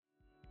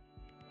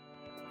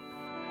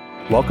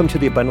Welcome to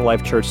the Abundant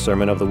Life Church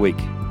Sermon of the Week.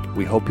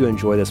 We hope you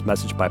enjoy this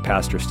message by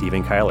Pastor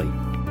Steven Kielley.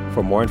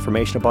 For more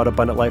information about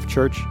Abundant Life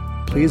Church,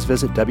 please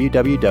visit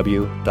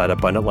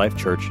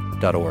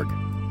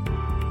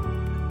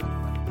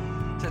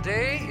www.abundantlifechurch.org.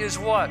 Today is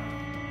what?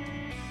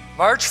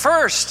 March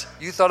 1st.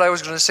 You thought I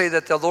was going to say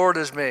that the Lord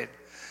has made.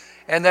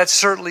 And that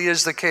certainly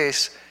is the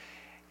case.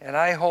 And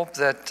I hope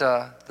that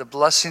the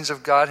blessings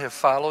of God have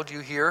followed you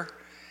here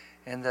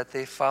and that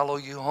they follow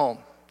you home.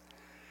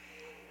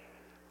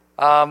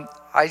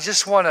 I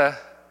just want to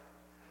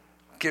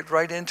get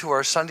right into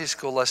our Sunday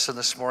school lesson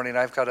this morning.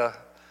 I've got a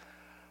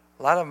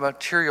lot of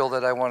material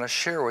that I want to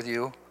share with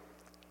you.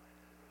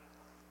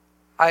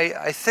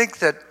 I think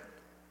that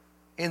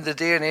in the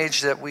day and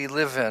age that we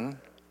live in,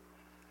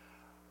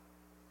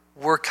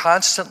 we're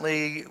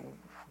constantly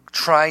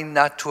trying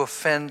not to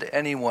offend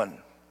anyone.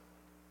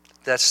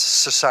 That's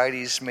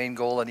society's main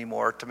goal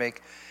anymore, to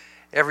make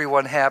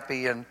everyone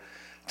happy and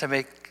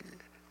to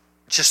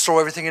just throw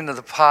everything into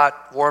the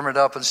pot, warm it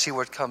up, and see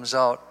what comes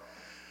out.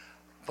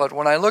 But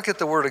when I look at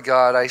the Word of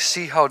God, I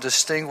see how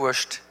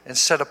distinguished and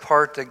set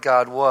apart that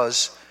God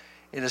was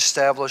in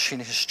establishing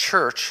His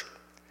church.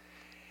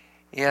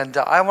 And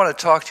I want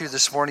to talk to you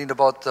this morning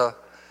about the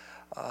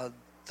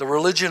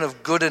religion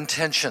of good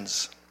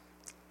intentions.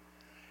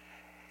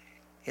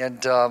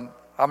 And I'm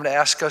going to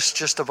ask us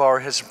just to bow our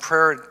heads in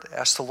prayer and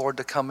ask the Lord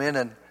to come in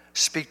and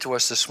speak to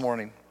us this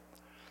morning.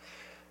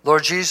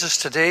 Lord Jesus,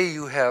 today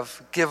you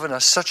have given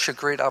us such a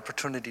great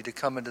opportunity to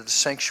come into the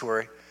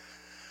sanctuary,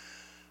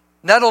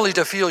 not only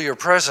to feel your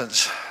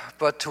presence,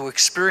 but to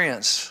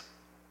experience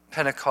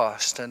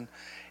Pentecost and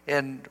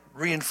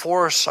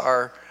reinforce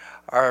our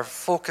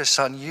focus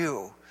on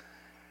you.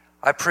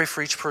 I pray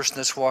for each person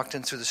that's walked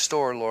in through the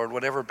store, Lord,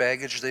 whatever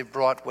baggage they've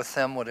brought with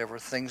them, whatever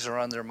things are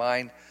on their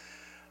mind,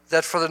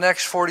 that for the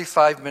next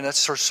 45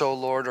 minutes or so,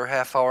 Lord, or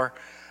half hour,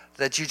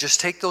 that you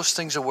just take those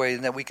things away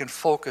and that we can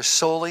focus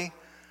solely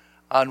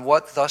on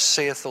what thus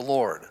saith the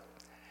Lord,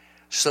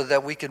 so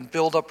that we can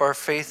build up our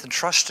faith and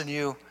trust in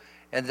you,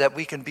 and that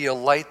we can be a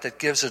light that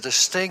gives a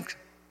distinct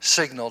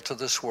signal to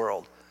this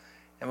world.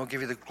 And we'll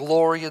give you the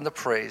glory and the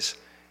praise.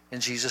 In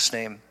Jesus'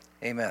 name,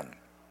 amen.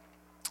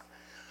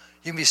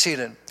 You can be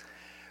seated.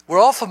 We're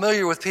all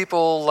familiar with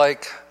people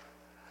like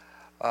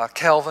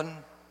Calvin.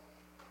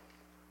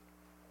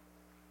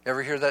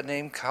 Ever hear that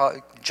name?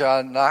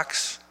 John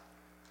Knox,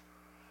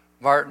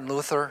 Martin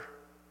Luther.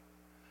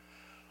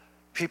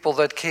 People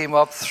that came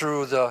up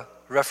through the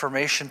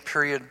Reformation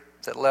period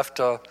that left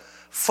a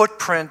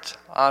footprint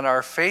on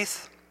our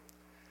faith,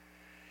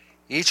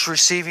 each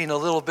receiving a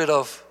little bit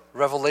of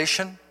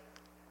revelation,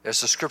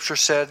 as the scripture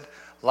said,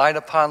 line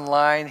upon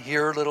line,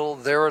 here a little,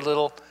 there a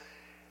little,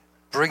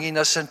 bringing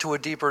us into a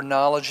deeper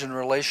knowledge and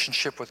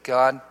relationship with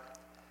God.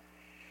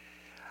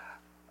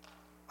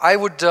 I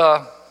would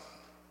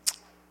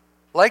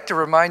like to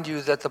remind you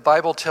that the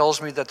Bible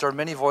tells me that there are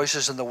many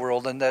voices in the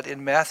world, and that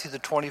in Matthew the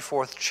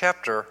 24th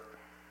chapter,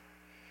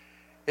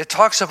 it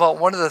talks about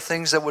one of the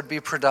things that would be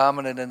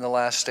predominant in the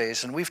last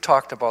days. And we've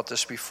talked about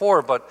this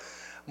before, but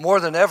more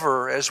than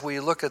ever, as we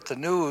look at the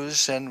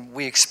news and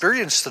we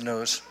experience the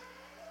news,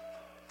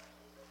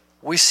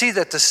 we see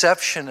that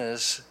deception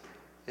is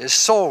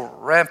so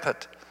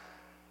rampant.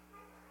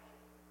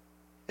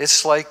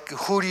 It's like,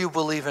 who do you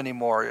believe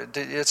anymore?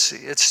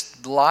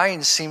 It's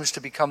lying seems to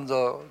become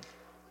the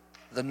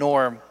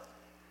norm.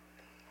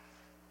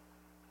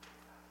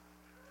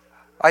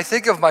 I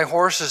think of my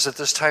horses at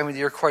this time of the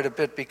year quite a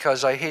bit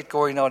because I hate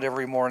going out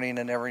every morning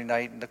and every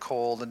night in the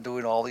cold and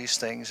doing all these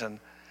things. And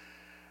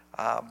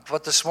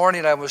but this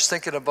morning I was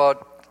thinking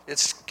about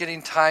it's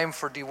getting time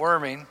for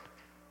deworming,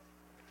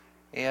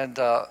 and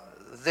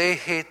they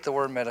hate the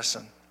worm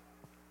medicine.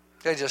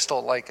 They just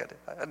don't like it.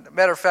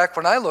 Matter of fact,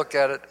 when I look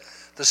at it,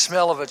 the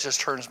smell of it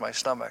just turns my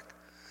stomach.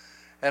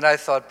 And I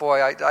thought,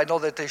 boy, I know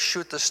that they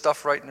shoot this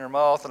stuff right in their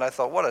mouth, and I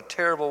thought, what a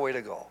terrible way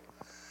to go.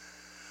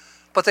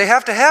 But they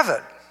have to have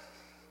it.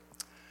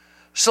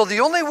 So the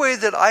only way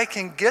that I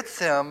can get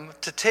them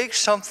to take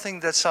something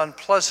that's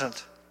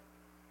unpleasant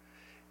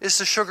is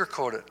to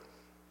sugarcoat it.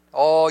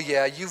 Oh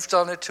yeah, you've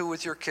done it too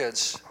with your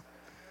kids.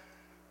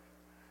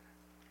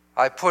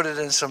 I put it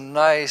in some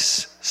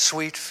nice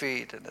sweet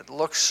feed, and it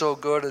looks so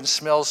good and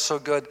smells so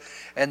good,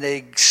 and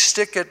they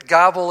stick it,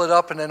 gobble it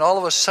up, and then all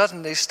of a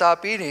sudden they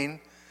stop eating,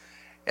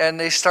 and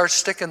they start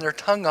sticking their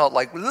tongue out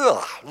like,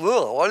 ugh,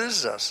 what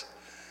is this?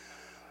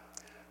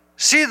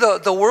 See,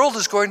 the world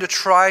is going to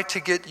try to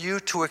get you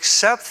to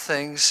accept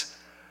things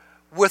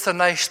with a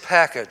nice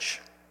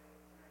package.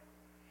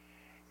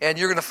 And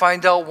you're going to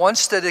find out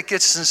once that it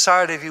gets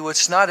inside of you,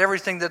 it's not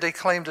everything that they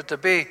claimed it to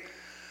be.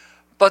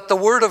 But the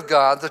Word of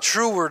God, the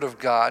true Word of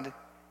God,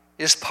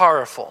 is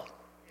powerful.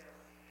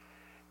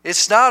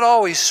 It's not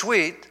always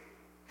sweet,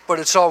 but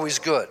it's always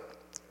good.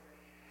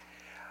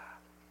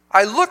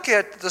 I look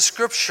at the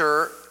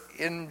scripture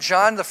in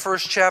John, the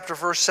first chapter,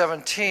 verse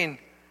 17.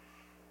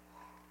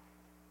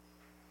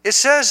 It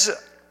says,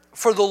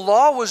 "For the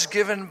law was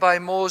given by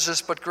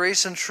Moses, but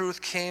grace and truth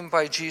came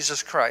by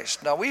Jesus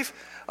Christ." Now we've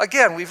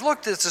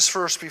looked at this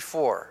verse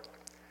before.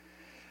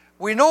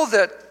 We know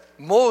that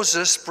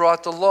Moses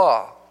brought the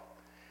law,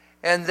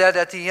 and that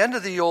at the end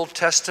of the Old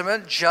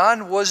Testament,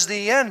 John was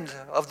the end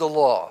of the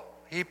law.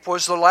 He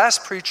was the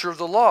last preacher of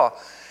the law.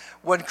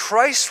 When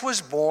Christ was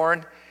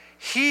born,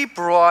 he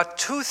brought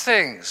two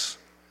things.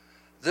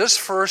 This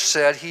verse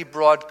said he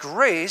brought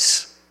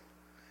grace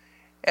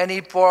and he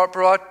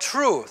brought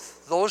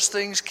truth. Those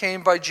things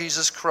came by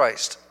Jesus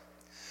Christ.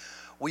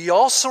 We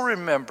also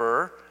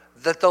remember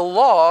that the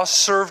law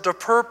served a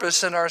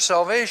purpose in our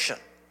salvation.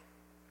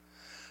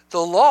 The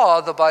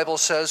law, the Bible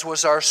says,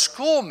 was our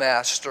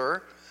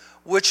schoolmaster,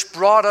 which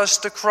brought us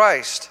to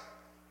Christ.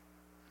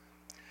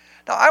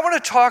 Now, I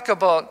want to talk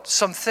about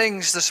some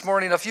things this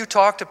morning. If you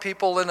talk to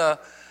people in a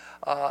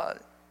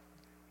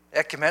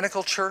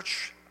ecumenical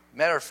church,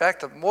 matter of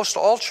fact, most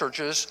all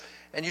churches,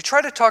 and you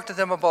try to talk to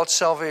them about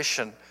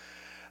salvation,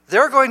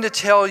 they're going to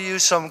tell you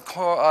some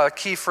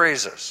key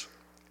phrases.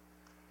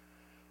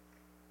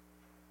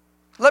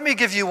 Let me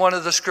give you one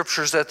of the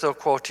scriptures that they'll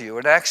quote to you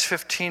in Acts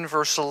 15,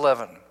 verse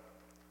 11.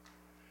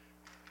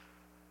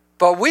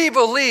 But we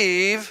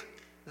believe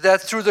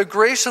that through the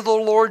grace of the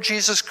Lord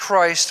Jesus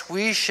Christ,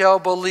 we shall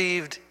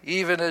believe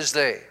even as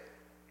they.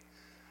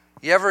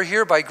 You ever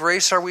hear, by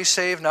grace are we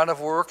saved, not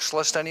of works,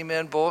 lest any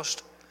man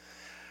boast?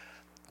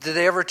 Did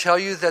they ever tell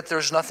you that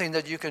there's nothing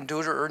that you can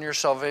do to earn your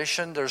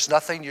salvation? There's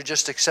nothing, you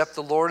just accept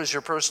the Lord as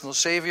your personal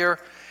Savior,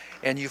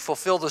 and you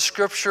fulfill the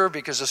Scripture,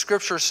 because the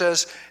Scripture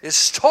says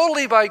it's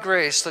totally by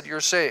grace that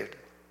you're saved.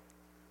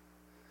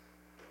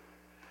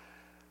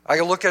 I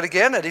can look at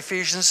again at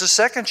Ephesians, the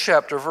 2nd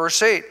chapter,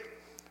 verse 8.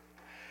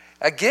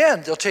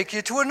 Again, they'll take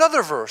you to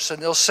another verse,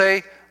 and they'll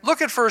say,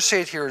 look at verse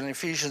 8 here in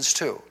Ephesians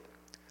 2.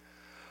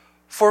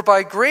 For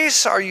by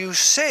grace are you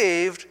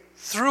saved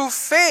through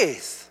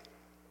faith,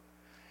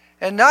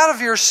 and not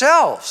of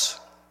yourselves.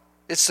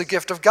 It's the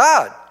gift of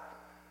God,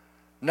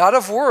 not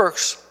of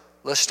works,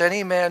 lest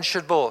any man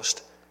should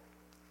boast.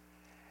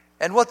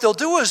 And what they'll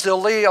do is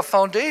they'll lay a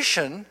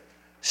foundation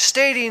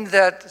stating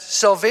that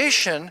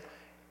salvation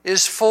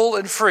is full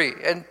and free.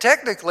 And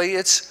technically,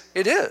 it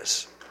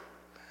is.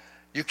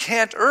 You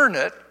can't earn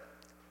it.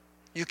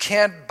 You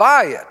can't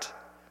buy it.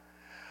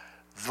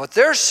 What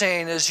they're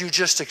saying is you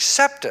just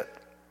accept it.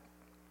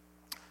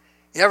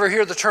 You ever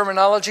hear the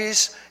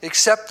terminologies,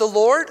 accept the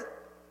Lord?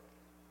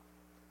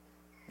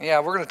 Yeah,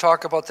 we're going to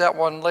talk about that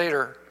one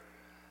later.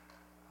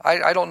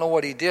 I don't know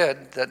what he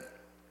did that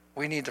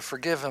we need to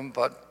forgive him,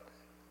 but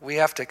we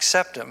have to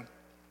accept him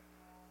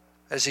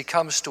as he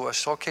comes to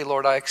us. Okay,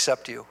 Lord, I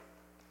accept you.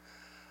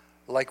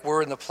 Like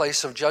we're in the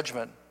place of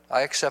judgment,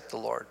 I accept the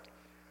Lord.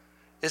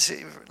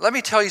 Let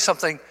me tell you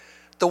something.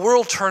 The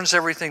world turns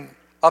everything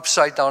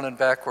upside down and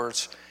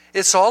backwards.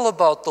 It's all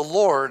about the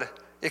Lord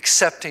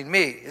accepting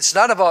me. It's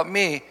not about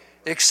me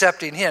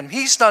accepting him.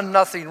 He's done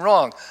nothing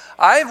wrong.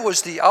 I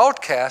was the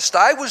outcast.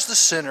 I was the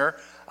sinner,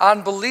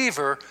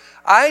 unbeliever.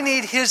 I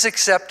need his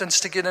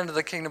acceptance to get into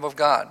the kingdom of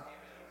God.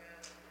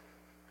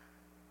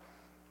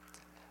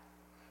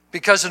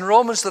 Because in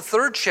Romans, the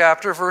 3rd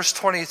chapter, verse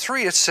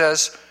 23, it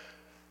says,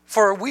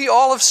 for we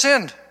all have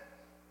sinned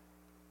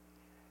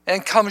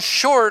and come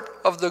short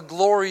of the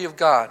glory of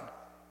God,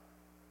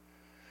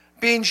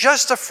 being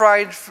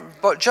justified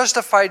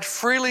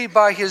freely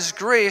by his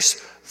grace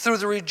through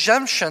the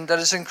redemption that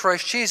is in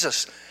Christ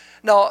Jesus.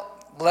 Now,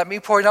 let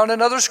me point out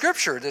another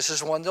scripture. This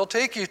is one they'll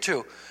take you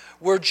to.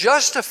 We're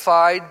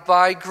justified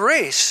by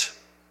grace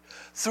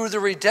through the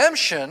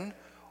redemption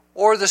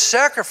or the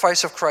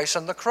sacrifice of Christ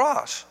on the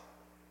cross,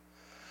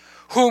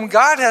 whom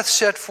God hath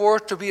set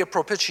forth to be a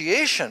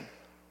propitiation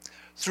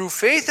through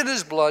faith in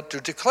his blood, to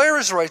declare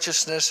his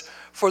righteousness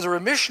for the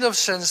remission of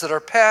sins that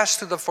are passed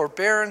through the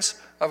forbearance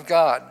of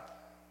God.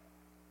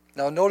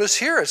 Now notice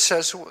here it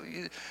says,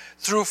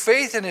 through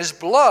faith in his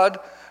blood,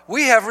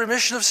 we have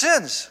remission of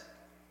sins.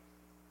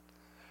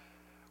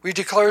 We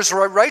declare his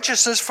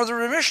righteousness for the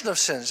remission of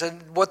sins.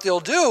 And what they'll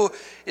do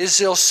is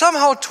they'll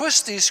somehow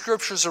twist these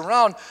scriptures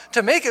around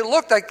to make it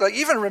look like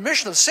even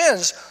remission of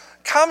sins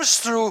comes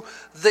through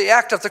the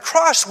act of the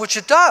cross, which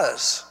it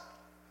does.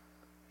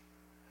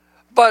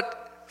 But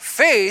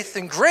faith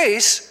and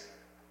grace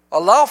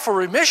allow for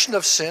remission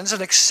of sins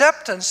and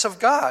acceptance of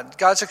God,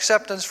 God's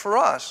acceptance for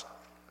us.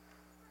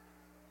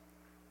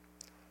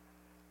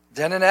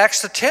 Then in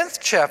Acts, the 10th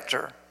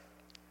chapter.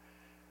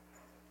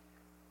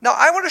 Now,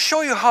 I want to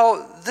show you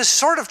how this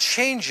sort of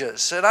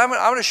changes. And I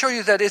want to show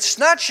you that it's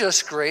not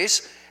just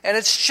grace, and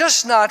it's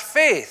just not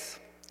faith.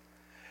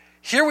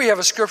 Here we have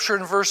a scripture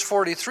in verse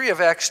 43 of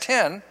Acts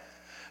 10.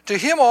 To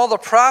him all the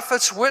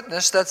prophets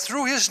witness that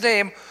through his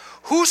name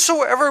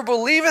whosoever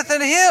believeth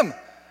in him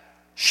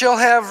shall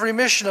have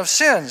remission of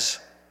sins.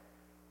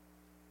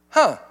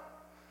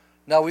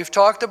 Now we've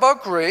talked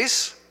about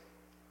grace.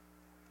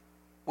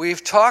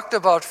 We've talked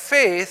about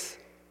faith.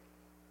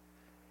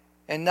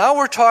 And now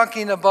we're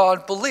talking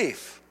about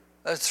belief.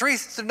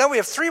 Now we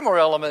have three more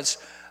elements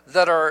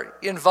that are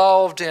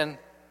involved in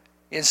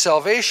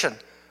salvation.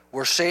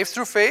 We're saved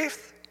through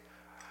faith.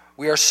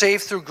 We are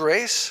saved through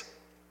grace.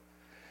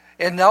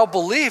 And now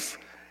belief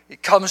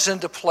comes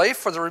into play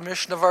for the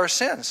remission of our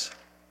sins.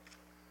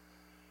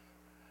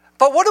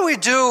 But what do we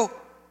do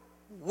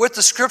with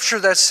the scripture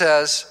that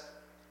says,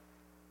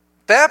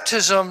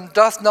 baptism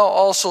doth now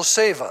also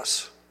save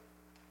us.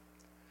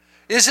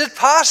 Is it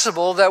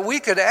possible that we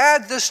could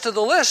add this to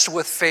the list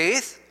with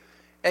faith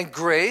and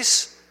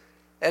grace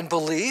and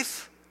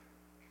belief?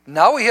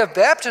 Now we have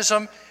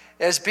baptism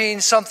as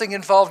being something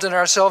involved in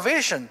our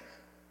salvation.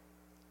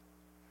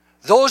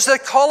 Those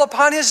that call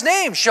upon his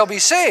name shall be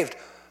saved.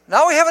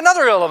 Now we have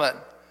another element.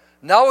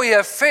 Now we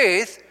have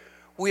faith,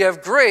 we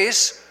have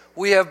grace,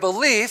 we have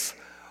belief,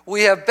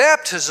 we have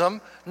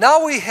baptism.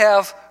 Now we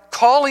have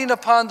calling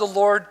upon the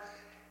Lord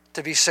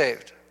to be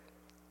saved.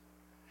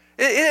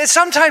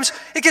 Sometimes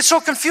it gets so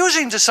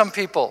confusing to some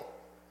people.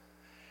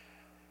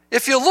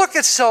 If you look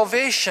at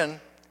salvation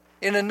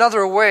in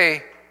another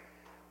way,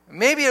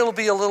 maybe it'll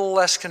be a little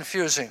less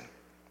confusing.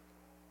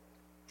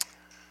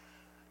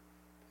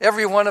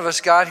 Every one of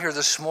us got here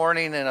this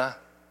morning in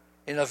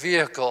a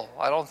vehicle.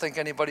 I don't think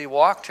anybody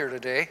walked here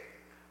today.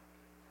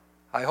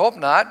 I hope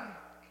not.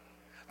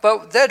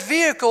 But that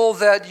vehicle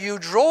that you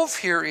drove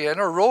here in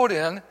or rode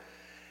in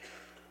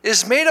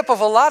is made up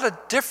of a lot of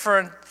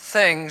different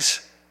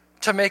things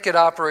to make it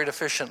operate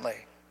efficiently.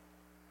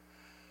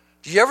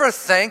 Do you ever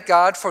thank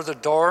God for the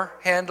door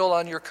handle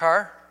on your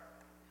car?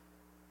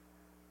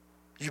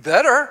 You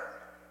better.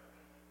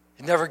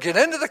 You never get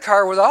into the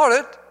car without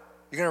it.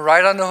 You're going to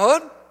ride on the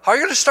hood? How are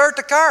you going to start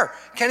the car?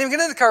 Can't even get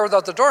in the car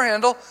without the door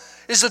handle.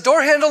 Is the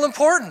door handle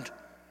important?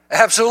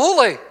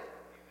 Absolutely.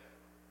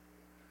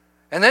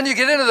 And then you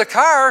get into the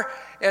car,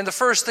 and the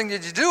first thing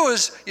that you do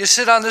is you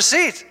sit on the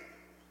seat.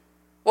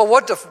 Well,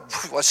 what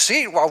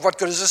seat? Well, what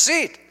good is a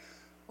seat?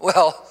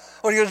 Well,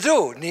 what are you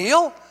going to do?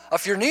 Kneel?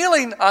 If you're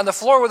kneeling on the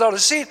floor without a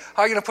seat,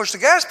 how are you going to push the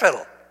gas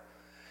pedal?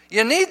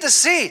 You need the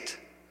seat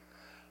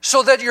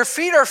so that your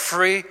feet are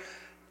free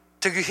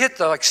to hit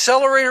the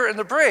accelerator and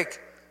the brake.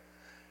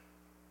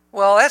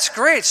 Well, that's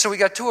great. So we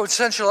got two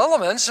essential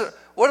elements.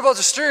 What about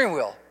the steering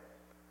wheel?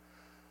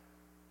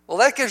 Well,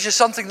 that gives you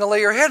something to lay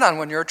your head on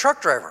when you're a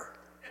truck driver.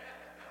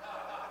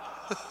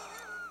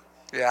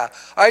 Yeah,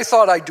 I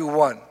thought I'd do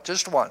one,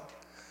 just one.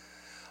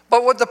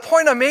 But what the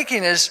point I'm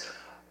making is,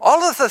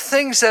 all of the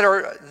things that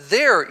are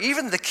there,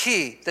 even the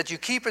key that you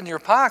keep in your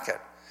pocket,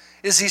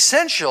 is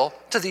essential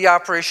to the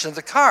operation of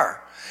the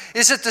car.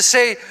 Is it to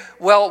say,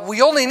 well,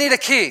 we only need a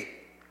key.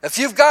 If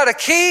you've got a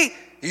key,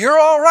 you're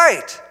all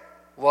right.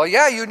 Well,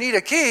 yeah, you need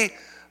a key,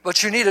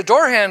 but you need a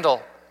door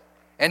handle,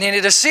 and you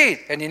need a seat,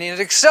 and you need an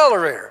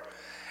accelerator.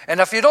 And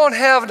if you don't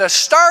have a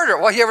starter,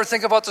 well, you ever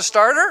think about the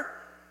starter?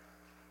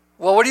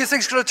 Well, what do you think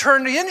is going to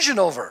turn the engine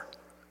over?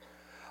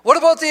 What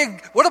about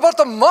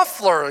the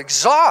muffler,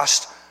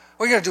 exhaust?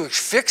 What are you going to do,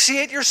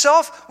 asphyxiate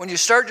yourself when you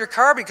start your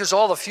car because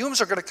all the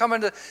fumes are going to come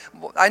into...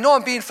 I know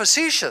I'm being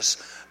facetious,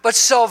 but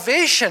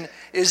salvation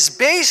is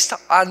based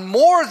on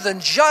more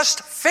than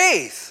just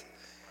faith.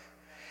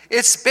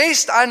 It's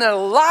based on a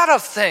lot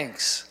of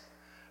things.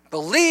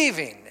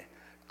 Believing,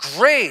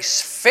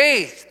 grace,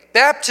 faith,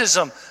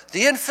 baptism,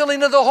 the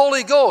infilling of the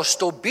Holy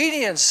Ghost,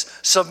 obedience,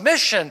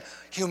 submission,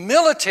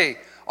 humility.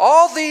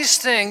 All these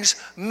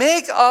things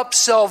make up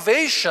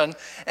salvation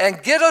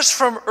and get us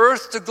from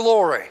earth to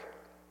glory.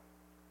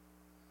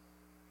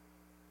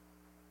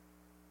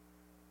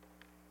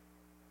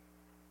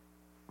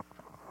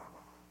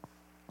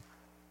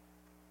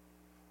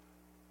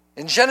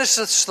 In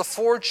Genesis, the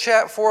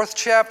fourth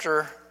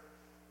chapter,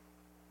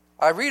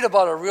 I read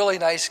about a really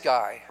nice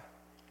guy,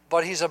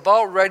 but he's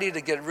about ready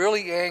to get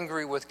really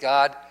angry with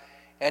God,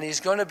 and he's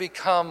going to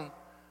become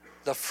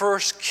the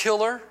first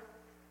killer,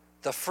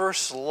 the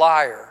first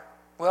liar.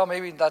 Well,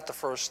 maybe not the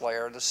first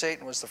liar.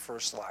 Satan was the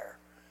first liar.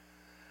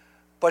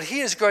 But he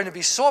is going to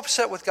be so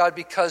upset with God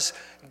because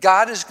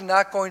God is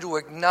not going to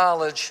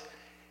acknowledge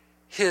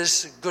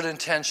his good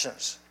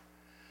intentions.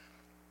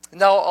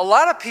 Now, a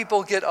lot of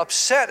people get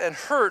upset and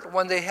hurt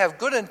when they have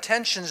good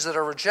intentions that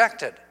are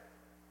rejected.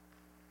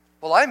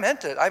 Well, I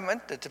meant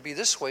it to be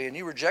this way, and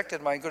you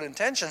rejected my good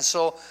intentions,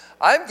 so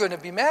I'm going to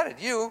be mad at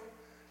you.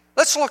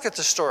 Let's look at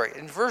the story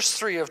in verse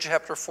 3 of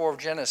chapter 4 of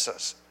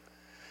Genesis.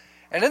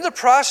 And in the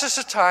process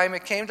of time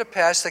it came to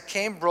pass that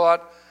Cain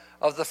brought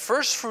of the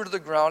first fruit of the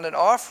ground an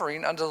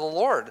offering unto the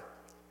Lord.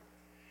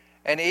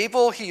 And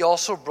Abel he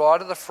also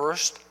brought of the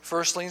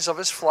firstlings of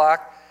his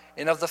flock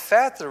and of the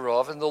fat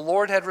thereof. And the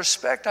Lord had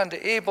respect unto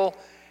Abel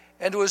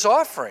and to his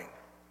offering.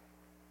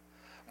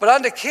 But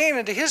unto Cain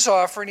and to his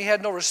offering he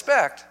had no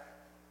respect.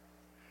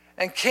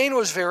 And Cain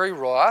was very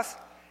wroth,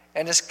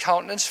 and his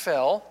countenance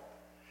fell.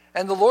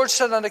 And the Lord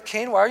said unto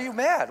Cain, why are you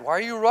mad? Why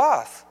are you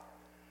wroth?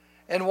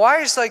 And why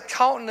is thy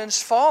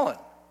countenance fallen?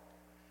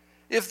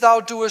 If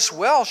thou doest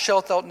well,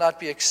 shalt thou not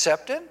be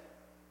accepted?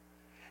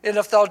 And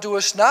if thou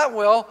doest not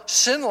well,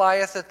 sin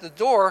lieth at the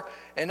door,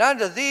 and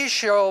unto thee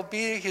shall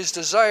be his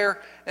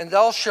desire, and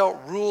thou shalt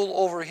rule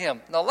over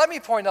him. Now let me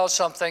point out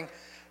something.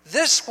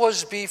 This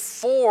was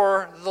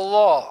before the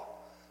law.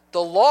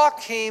 The law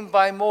came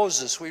by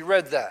Moses. We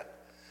read that.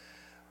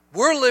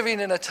 We're living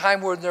in a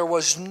time where there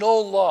was no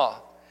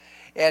law.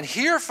 And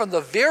here from the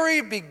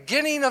very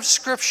beginning of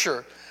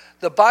Scripture,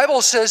 the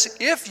Bible says,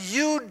 if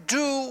you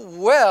do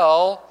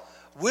well,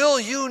 will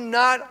you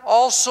not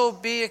also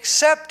be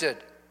accepted?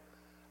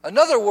 In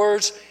other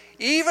words,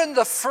 even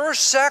the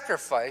first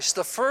sacrifice,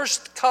 the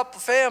first cup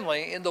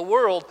family in the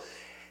world,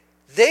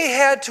 they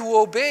had to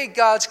obey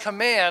God's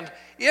command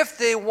if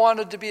they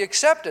wanted to be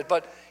accepted.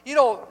 But,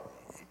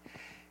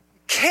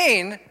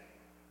 Cain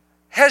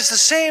has the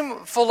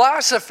same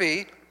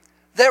philosophy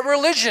that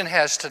religion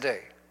has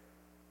today.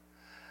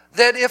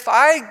 That if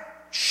I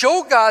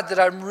show God that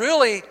I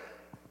really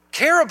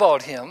care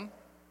about him,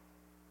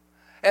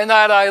 and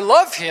that I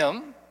love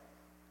him,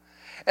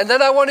 and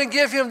that I want to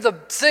give him the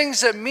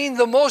things that mean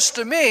the most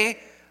to me,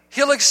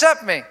 he'll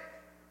accept me.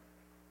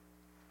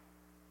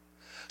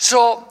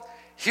 So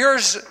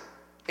here's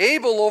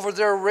Abel over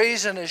there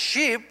raising his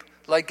sheep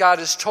like God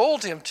has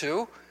told him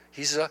to.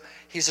 He's a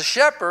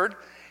shepherd,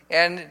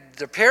 and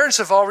the parents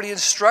have already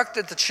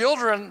instructed the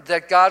children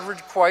that God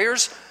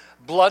requires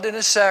blood in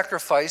his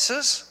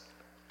sacrifices.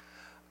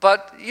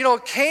 But,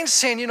 Cain's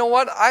saying, you know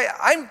what,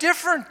 I'm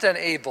different than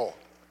Abel.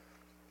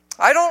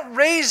 I don't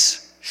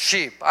raise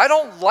sheep. I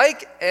don't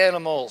like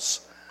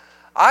animals.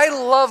 I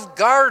love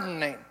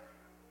gardening.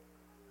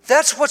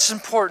 That's what's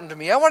important to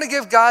me. I want to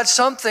give God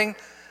something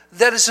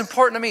that is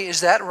important to me.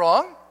 Is that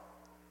wrong?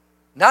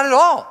 Not at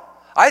all.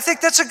 I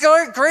think that's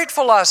a great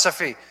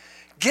philosophy.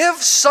 Give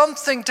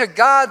something to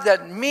God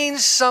that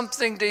means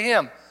something to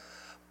him.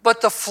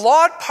 But the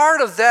flawed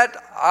part of that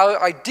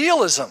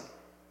idealism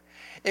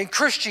in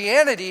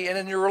Christianity and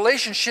in your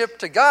relationship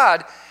to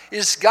God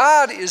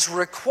is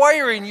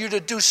requiring you to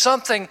do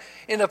something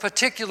in a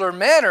particular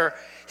manner.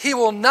 He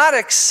will not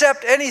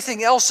accept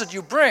anything else that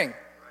you bring.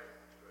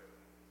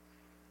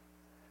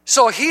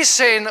 So he's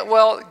saying,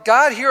 well,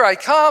 God, here I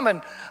come,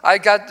 and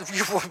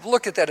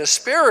look at that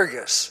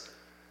asparagus.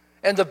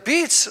 And the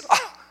beets,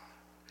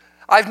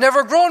 I've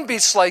never grown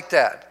beets like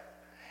that.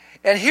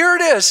 And here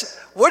it is.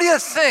 What do you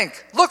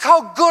think? Look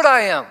how good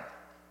I am.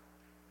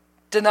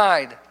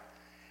 Denied.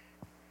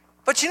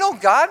 But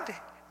God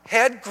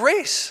had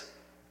grace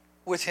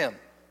with him.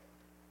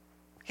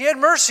 He had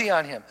mercy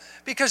on him.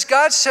 Because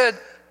God said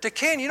to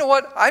Cain, you know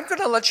what? I'm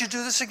going to let you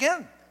do this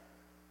again.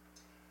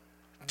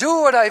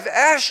 Do what I've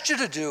asked you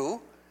to do,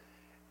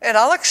 and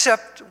I'll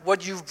accept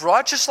what you've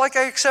brought, just like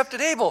I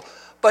accepted Abel.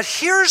 But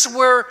here's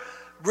where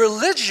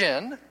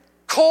religion,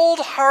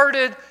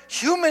 cold-hearted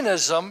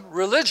humanism,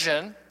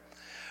 religion,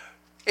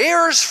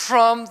 errs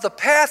from the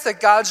path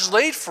that God's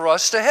laid for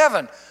us to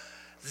heaven.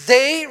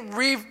 They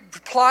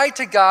reply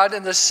to God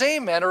in the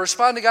same manner,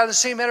 respond to God in the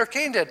same manner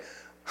Cain did.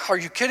 Are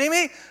you kidding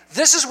me?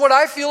 This is what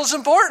I feel is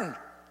important.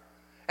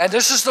 And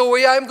this is the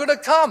way I'm going to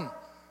come.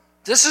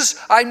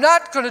 I'm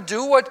not going to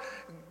do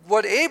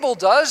what Abel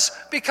does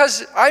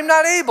because I'm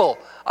not Abel.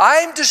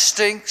 I'm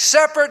distinct,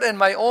 separate, and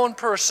my own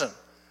person.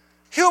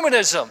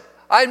 Humanism.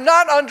 I'm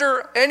not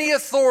under any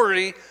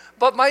authority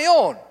but my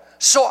own.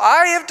 So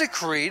I have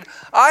decreed,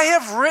 I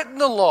have written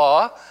the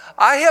law,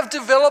 I have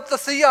developed the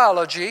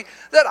theology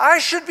that I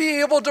should be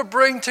able to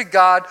bring to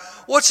God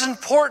what's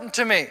important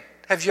to me.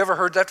 Have you ever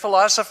heard that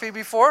philosophy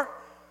before?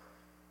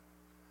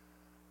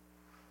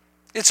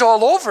 It's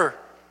all over.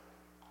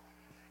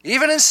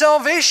 Even in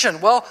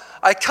salvation. Well,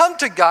 I come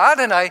to God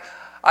and I've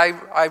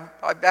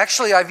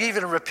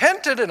even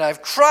repented and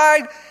I've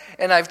cried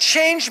and I've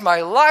changed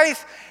my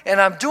life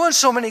and I'm doing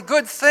so many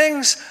good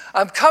things.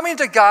 I'm coming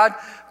to God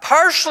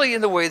partially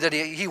in the way that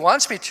he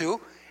wants me to.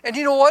 And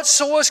you know what?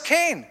 So was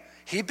Cain.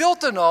 He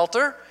built an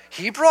altar.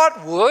 He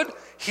brought wood.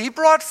 He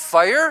brought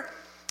fire.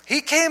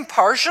 He came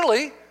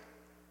partially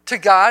to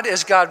God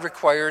as God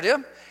required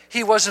him.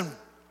 He wasn't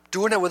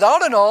doing it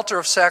without an altar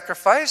of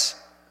sacrifice.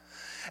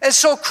 And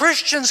so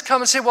Christians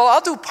come and say, well,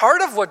 I'll do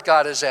part of what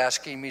God is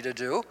asking me to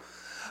do,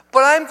 but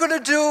I'm going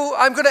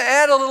to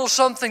add a little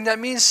something that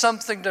means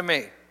something to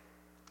me.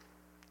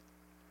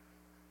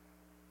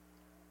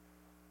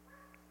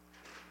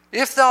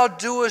 If thou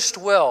doest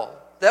well,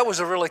 that was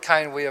a really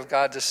kind way of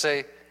God to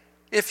say,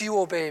 if you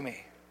obey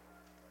me.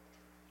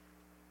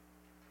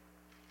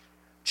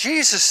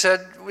 Jesus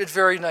said it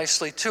very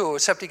nicely too,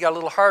 except he got a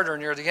little harder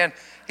near the end.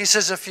 He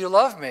says, if you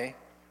love me,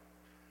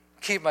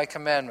 keep my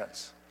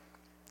commandments.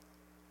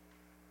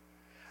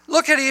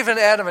 Look at even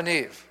Adam and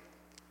Eve.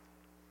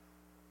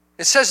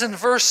 It says in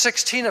verse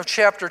 16 of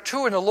chapter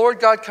 2, and the Lord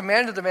God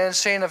commanded the man,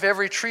 saying, of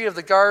every tree of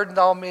the garden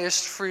thou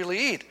mayest freely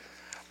eat,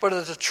 but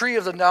of the tree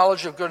of the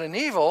knowledge of good and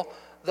evil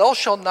thou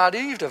shalt not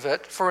eat of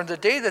it, for in the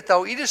day that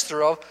thou eatest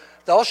thereof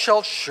thou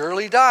shalt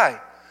surely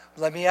die.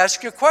 Let me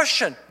ask you a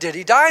question. Did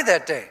he die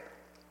that day?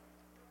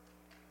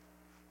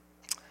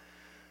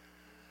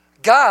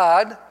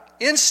 God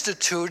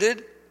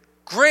instituted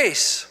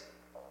grace.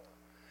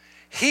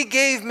 He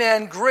gave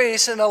man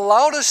grace and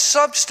allowed a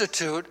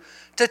substitute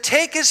to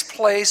take his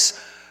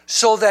place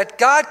so that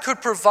God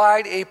could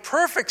provide a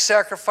perfect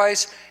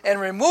sacrifice and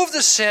remove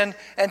the sin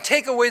and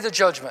take away the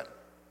judgment.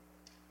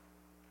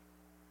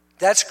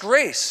 That's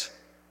grace.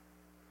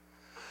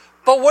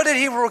 But what did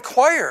he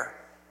require?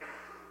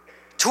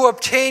 To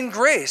obtain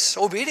grace,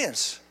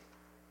 obedience.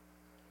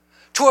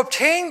 To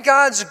obtain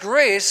God's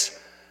grace,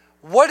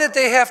 what did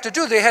they have to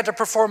do? They had to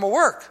perform a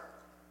work.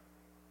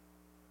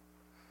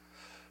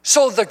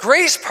 So the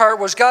grace part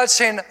was God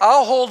saying,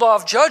 I'll hold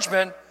off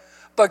judgment,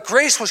 but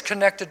grace was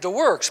connected to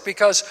works,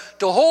 because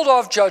to hold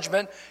off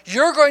judgment,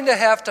 you're going to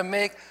have to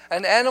make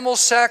an animal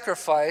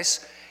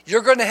sacrifice.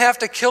 You're going to have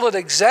to kill it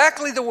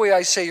exactly the way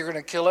I say you're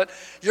going to kill it.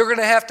 You're going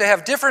to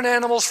have different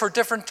animals for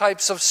different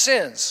types of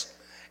sins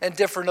and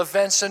different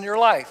events in your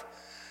life.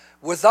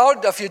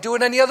 If you do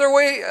it any other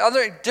way,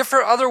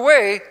 other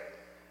way,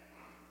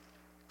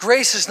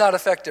 grace is not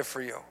effective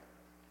for you.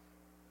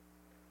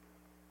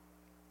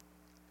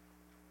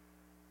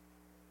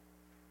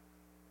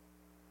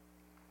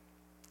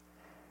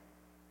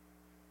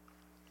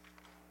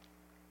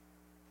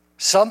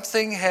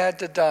 Something had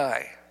to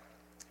die.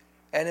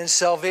 And in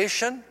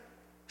salvation,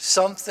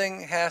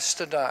 something has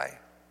to die.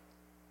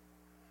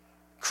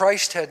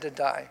 Christ had to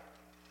die.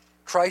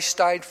 Christ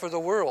died for the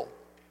world.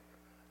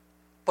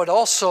 But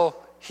also,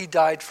 he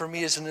died for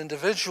me as an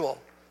individual.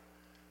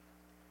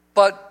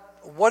 But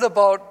what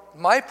about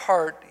my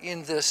part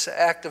in this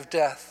act of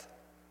death?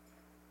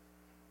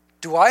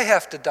 Do I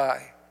have to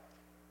die?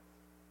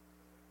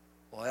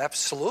 Well,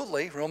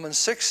 absolutely. Romans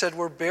 6 said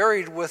we're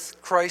buried with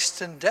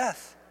Christ in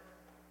death.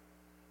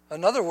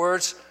 In other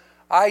words,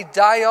 I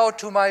die out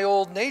to my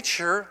old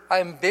nature.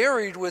 I'm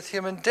buried with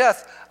him in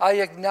death. I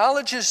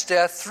acknowledge his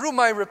death through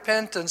my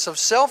repentance of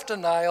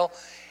self-denial,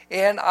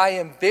 and I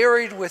am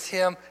buried with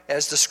him,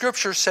 as the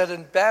scripture said,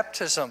 in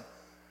baptism.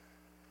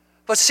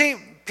 But see,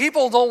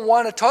 people don't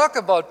want to talk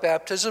about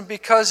baptism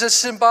because it's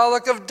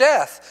symbolic of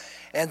death,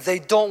 and they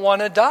don't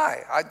want to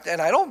die.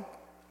 And I don't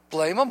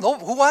blame them. No,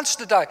 who wants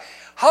to die?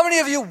 How many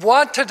of you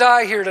want to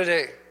die here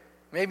today?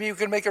 Maybe you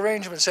can make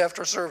arrangements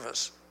after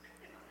service.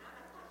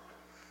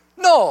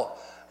 No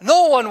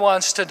one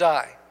wants to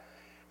die.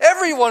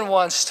 Everyone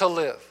wants to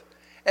live.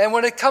 And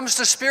when it comes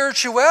to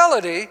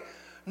spirituality,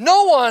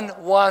 no one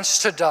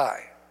wants to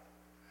die.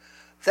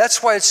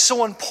 That's why it's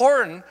so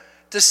important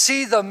to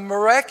see the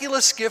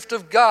miraculous gift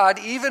of God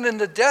even in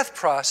the death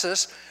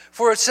process,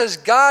 for it says,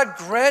 God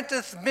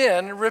granteth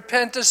men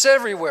repentance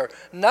everywhere,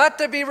 not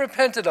to be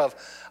repented of.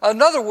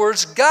 In other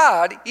words,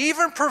 God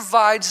even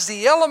provides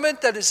the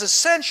element that is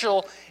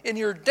essential in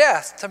your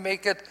death to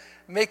make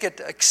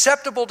it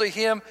acceptable to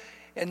him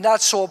and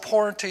not so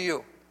abhorrent to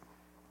you.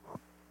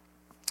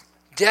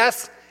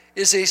 Death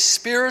is a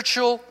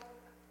spiritual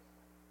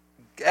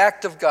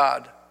act of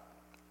God,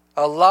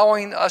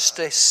 allowing us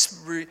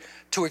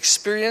to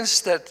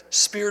experience that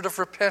spirit of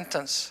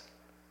repentance.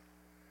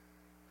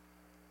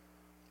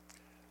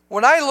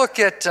 When I look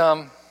at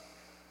John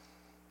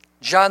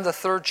the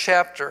 3rd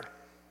chapter,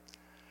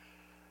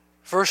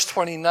 verse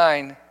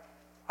 29,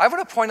 I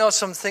want to point out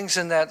some things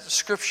in that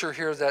scripture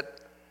here that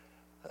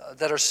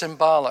are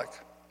symbolic.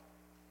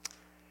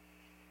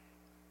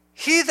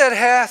 He that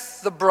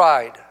hath the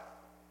bride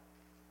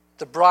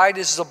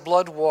is the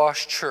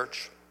blood-washed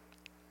church,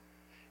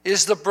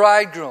 is the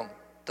bridegroom.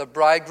 The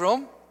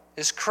bridegroom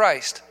is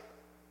Christ.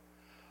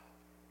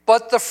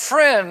 But the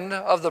friend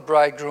of the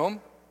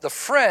bridegroom, the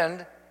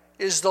friend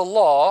is the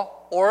law,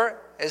 or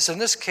as in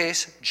this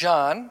case,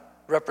 John,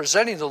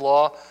 representing the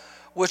law,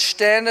 which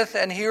standeth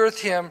and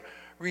heareth him,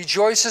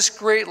 rejoiceth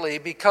greatly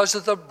because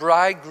of the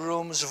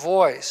bridegroom's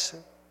voice.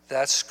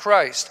 That's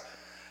Christ.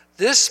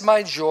 This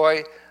my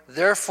joy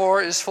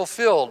therefore is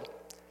fulfilled.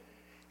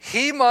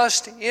 He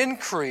must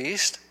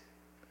increase,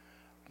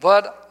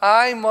 but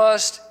I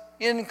must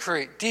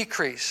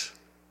decrease.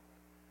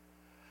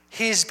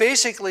 He's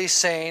basically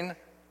saying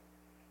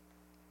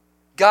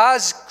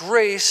God's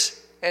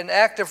grace and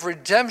act of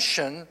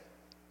redemption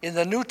in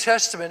the New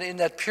Testament, in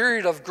that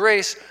period of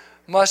grace,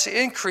 must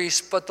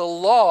increase, but the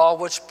law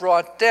which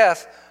brought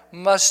death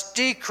must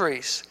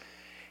decrease.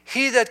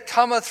 He that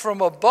cometh from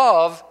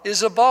above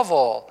is above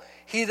all.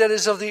 He that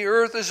is of the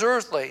earth is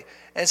earthly,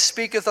 and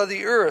speaketh of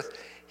the earth.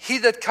 He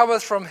that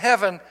cometh from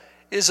heaven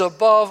is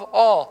above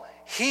all.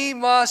 I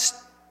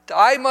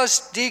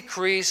must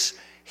decrease,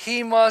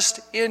 he must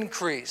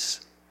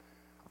increase.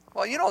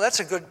 Well, that's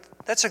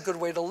a good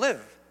way to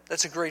live.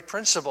 That's a great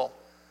principle.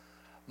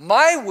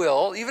 My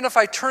will, even if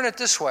I turn it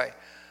this way,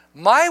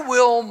 my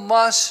will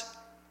must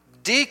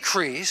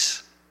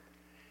decrease,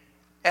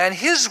 and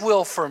his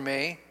will for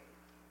me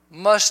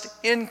must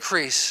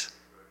increase.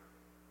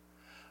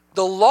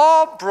 The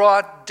law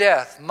brought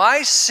death.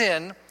 My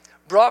sin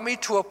brought me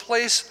to a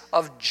place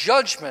of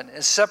judgment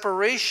and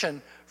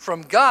separation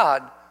from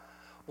God.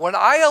 When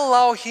I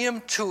allow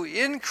him to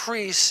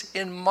increase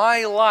in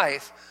my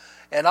life,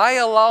 and I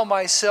allow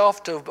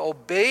myself to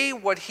obey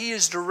what he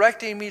is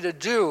directing me to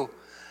do,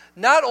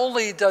 not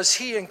only does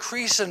he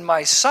increase in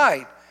my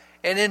sight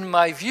and in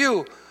my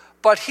view,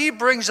 but he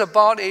brings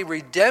about a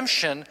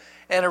redemption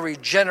and a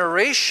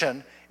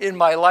regeneration in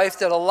my life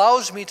that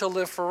allows me to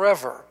live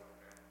forever.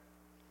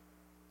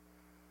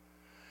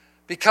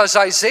 Because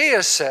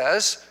Isaiah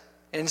says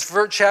in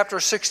chapter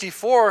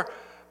 64,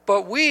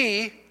 but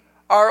we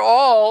are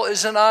all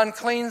as an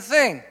unclean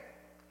thing,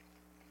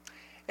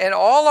 and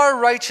all our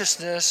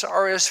righteousness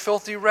are as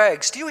filthy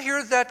rags. Do you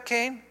hear that,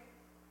 Cain?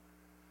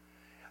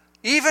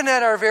 Even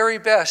at our very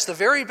best, the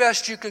very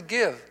best you could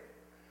give,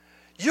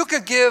 You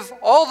could give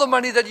all the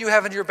money that you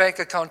have in your bank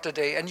account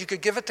today, and you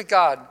could give it to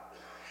God.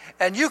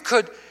 And you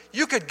could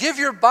give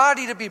your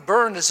body to be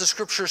burned, as the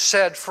scripture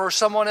said, for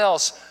someone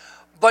else.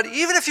 But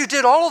even if you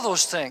did all of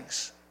those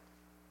things,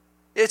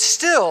 it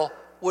still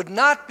would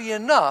not be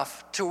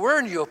enough to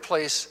earn you a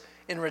place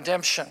in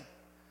redemption.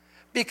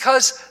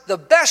 Because the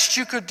best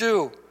you could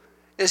do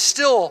is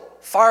still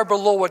far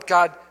below what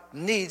God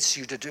needs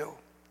you to do.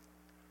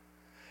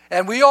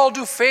 And we all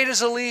do fade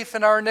as a leaf,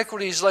 and our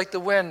iniquities, like the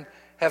wind,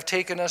 have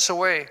taken us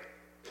away.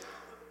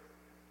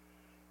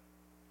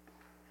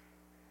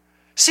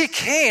 See,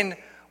 Cain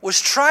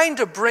was trying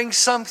to bring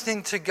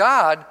something to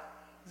God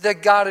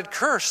that God had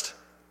cursed.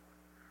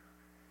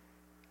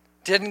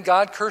 Didn't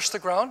God curse the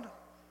ground?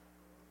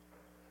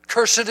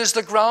 Cursed is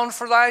the ground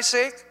for thy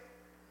sake.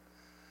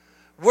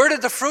 Where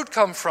did the fruit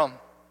come from?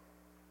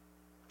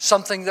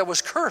 Something that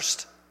was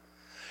cursed.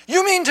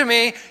 You mean to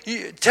me,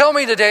 tell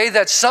me today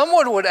that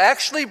someone would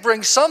actually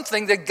bring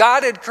something that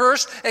God had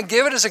cursed and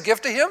give it as a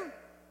gift to him?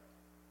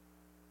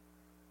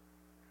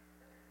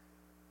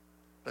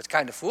 That's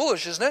kind of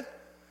foolish, isn't it?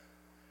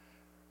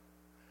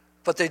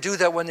 But they do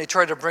that when they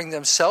try to bring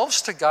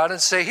themselves to God and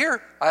say,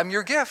 here, I'm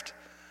your gift.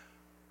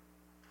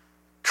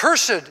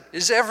 Cursed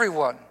is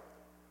everyone.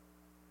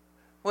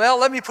 Well,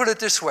 let me put it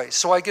this way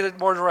so I get it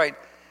more right.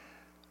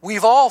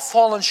 We've all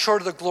fallen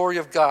short of the glory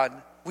of God.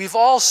 We've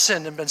all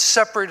sinned and been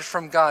separated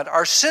from God.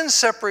 Our sin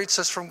separates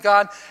us from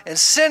God, and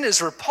sin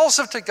is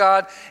repulsive to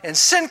God, and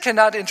sin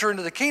cannot enter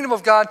into the kingdom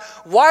of God.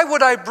 Why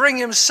would I bring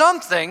him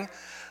something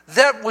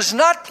that was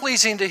not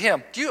pleasing to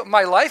him?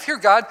 My life here,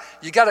 God,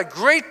 you got a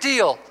great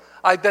deal.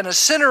 I've been a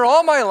sinner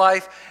all my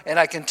life, and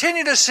I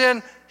continue to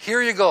sin.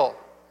 Here you go.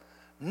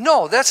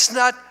 No, that's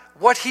not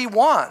what he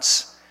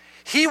wants.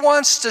 He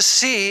wants to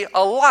see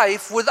a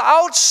life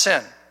without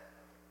sin.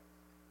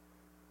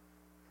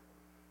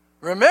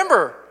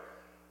 Remember,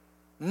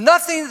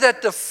 nothing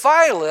that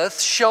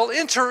defileth shall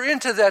enter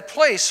into that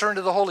place or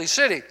into the holy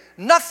city.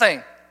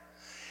 Nothing.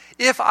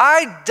 If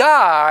I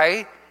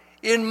die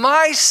in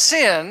my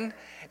sin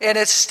and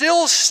it's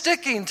still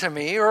sticking to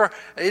me or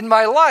in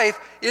my life,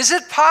 is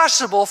it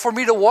possible for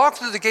me to walk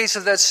through the gates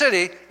of that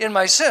city in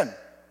my sin?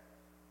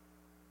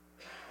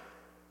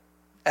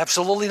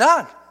 Absolutely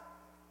not.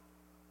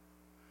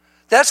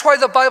 That's why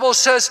the Bible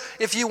says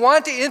if you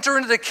want to enter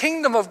into the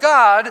kingdom of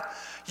God,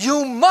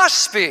 you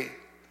must be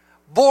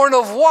born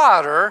of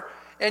water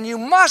and you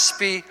must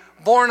be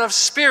born of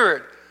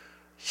spirit.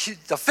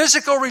 The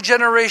physical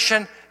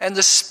regeneration and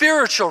the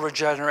spiritual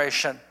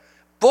regeneration.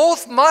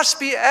 Both must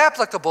be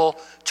applicable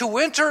to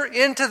enter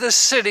into the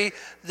city,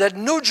 that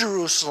New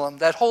Jerusalem,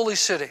 that holy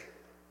city.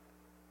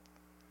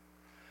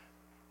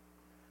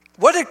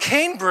 What did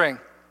Cain bring?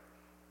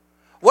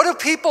 What do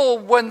people,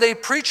 when they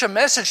preach a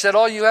message that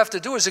all you have to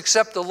do is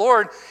accept the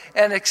Lord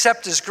and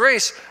accept his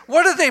grace,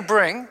 what do they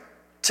bring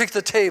to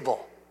the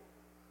table?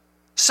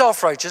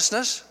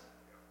 Self-righteousness.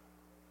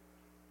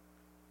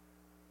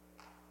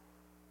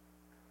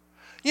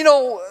 You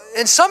know,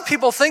 and some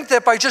people think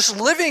that by just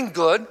living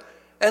good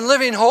and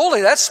living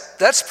holy,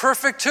 that's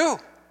perfect too.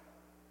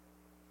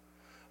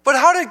 But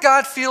how did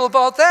God feel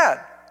about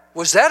that?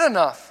 Was that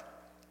enough?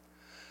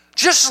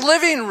 Just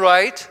living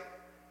right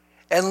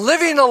and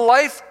living a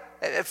life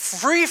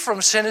free from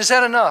sin, is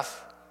that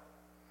enough?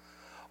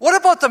 What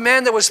about the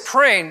man that was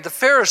praying, the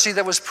Pharisee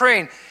that was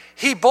praying?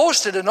 He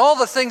boasted in all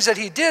the things that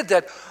he did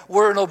that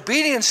were in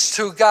obedience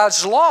to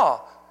God's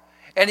law.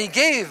 And he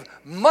gave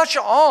much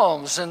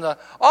alms in the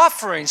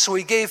offering. So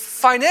he gave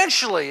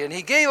financially, and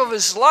he gave of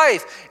his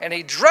life, and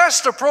he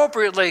dressed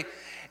appropriately.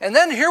 And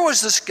then here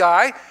was this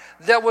guy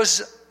that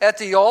was at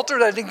the altar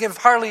that didn't give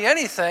hardly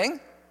anything,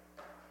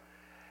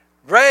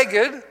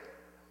 ragged,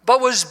 but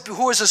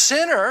who was a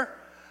sinner,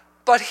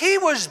 but he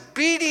was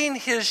beating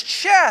his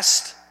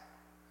chest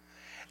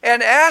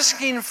and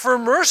asking for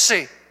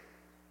mercy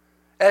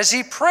as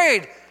he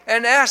prayed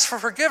and asked for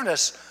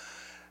forgiveness.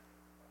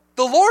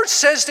 The Lord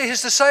says to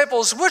his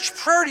disciples, which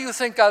prayer do you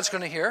think God's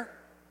going to hear?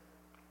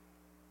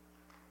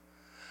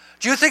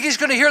 Do you think he's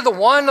going to hear the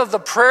one of the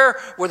prayer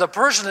where the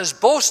person is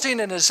boasting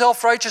in his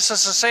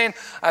self-righteousness and saying,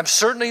 I'm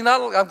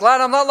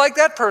glad I'm not like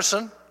that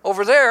person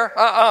over there.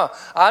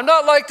 I'm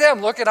not like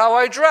them. Look at how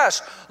I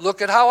dress.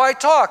 Look at how I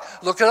talk.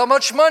 Look at how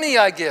much money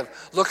I give.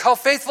 Look how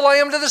faithful I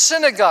am to the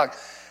synagogue.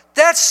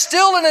 That's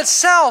still in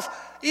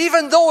itself,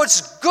 even though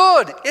it's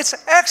good, it's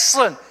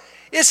excellent,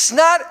 it's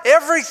not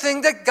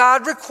everything that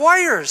God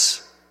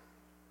requires.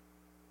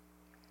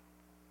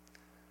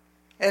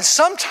 And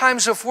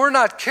sometimes if we're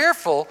not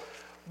careful,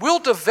 we'll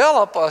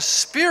develop a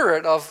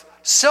spirit of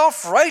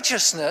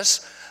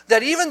self-righteousness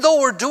that even though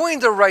we're doing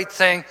the right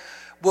thing,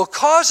 will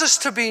cause us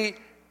to be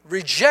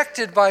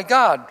rejected by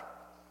God.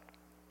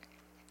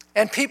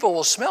 And people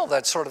will smell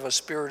that sort of a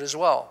spirit as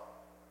well.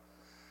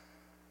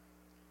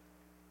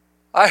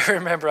 I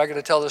remember, I'm going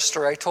to tell this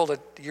story. I told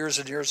it years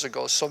and years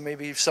ago, so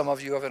maybe some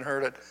of you haven't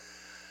heard it.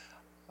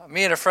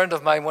 Me and a friend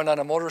of mine went on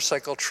a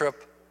motorcycle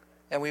trip,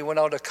 and we went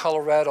out to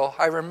Colorado.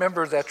 I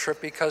remember that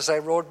trip because I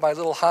rode my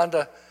little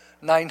Honda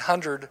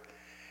 900,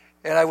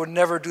 and I would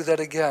never do that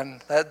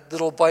again. That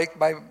little bike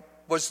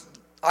was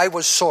I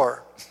was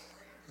sore.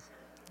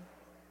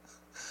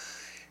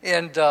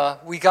 And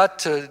we got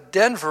to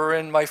Denver,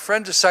 and my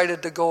friend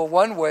decided to go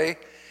one way,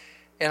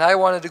 and I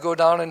wanted to go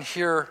down and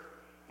hear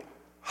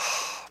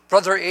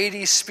Brother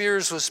A.D.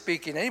 Spears was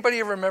speaking. Anybody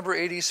ever remember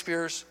A.D.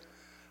 Spears?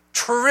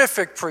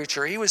 Terrific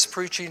preacher. He was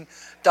preaching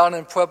down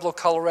in Pueblo,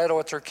 Colorado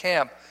at their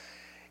camp.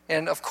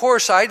 And of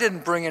course, I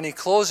didn't bring any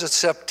clothes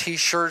except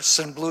T-shirts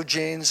and blue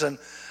jeans, and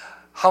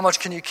how much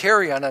can you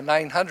carry on a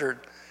 900?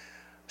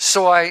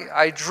 So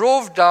I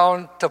drove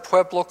down to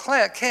Pueblo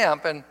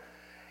camp, and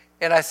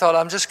I thought,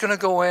 I'm just going to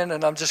go in,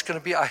 and I'm just going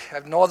to I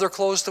have no other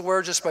clothes to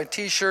wear, just my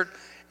T-shirt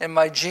and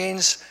my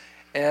jeans,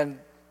 and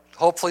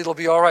hopefully it'll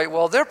be all right.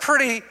 Well, they're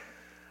pretty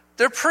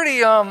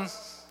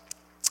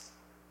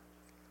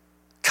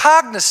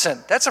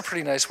cognizant, that's a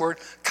pretty nice word,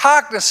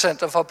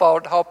 cognizant of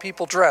about how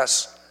people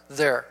dress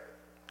there,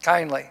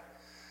 kindly.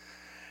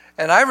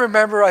 And I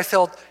remember I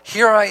felt,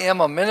 here I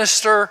am, a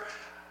minister,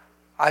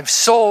 I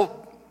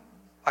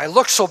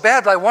look so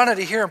bad, but I wanted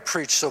to hear him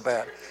preach so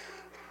bad.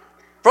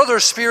 Brother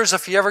Spears,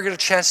 if you ever get a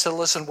chance to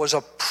listen, was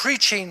a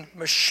preaching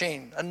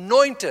machine,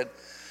 anointed.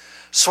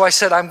 So I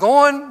said, I'm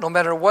going no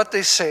matter what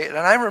they say. And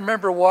I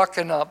remember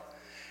walking up,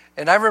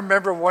 and I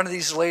remember one of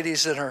these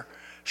ladies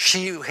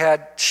she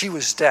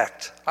was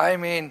decked. I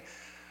mean,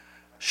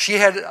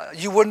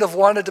 you wouldn't have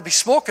wanted to be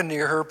smoking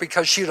near her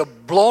because she'd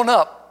have blown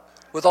up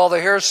with all the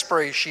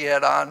hairspray she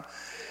had on.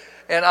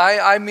 And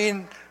I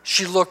mean,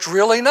 she looked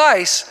really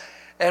nice.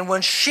 And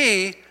when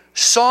she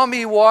saw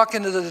me walk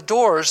into the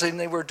doors, and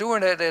they were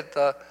doing it at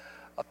the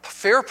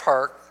Fair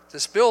Park,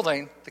 this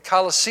building, the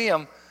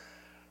Coliseum,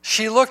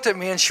 she looked at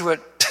me and she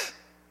went,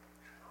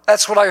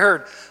 that's what I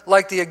heard,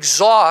 like the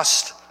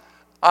exhaust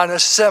on a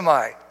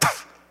semi.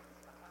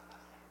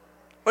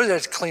 What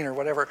is that, cleaner,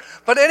 whatever.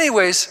 But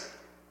anyways,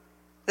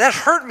 that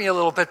hurt me a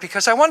little bit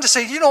because I wanted to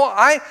say,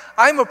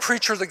 I'm a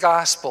preacher of the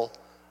gospel.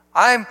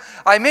 I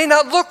may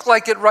not look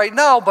like it right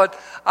now, but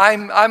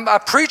I'm a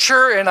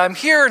preacher, and I'm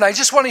here, and I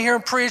just want to hear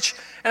him preach.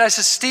 And I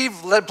said,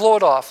 Steve, blow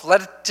it off.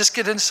 Let it just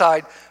get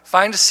inside.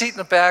 Find a seat in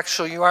the back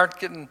so you aren't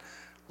getting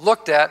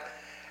looked at.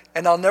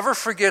 And I'll never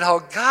forget how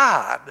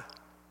God,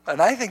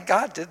 and I think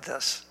God did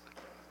this,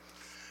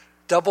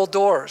 double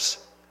doors.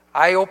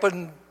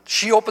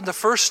 She opened the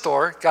first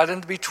door, got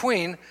in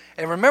between,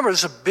 and remember,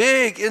 there's a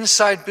big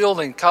inside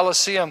building,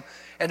 Coliseum,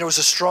 and there was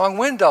a strong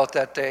wind out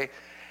that day.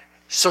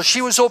 So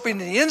she was opening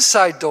the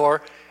inside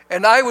door,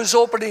 and I was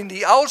opening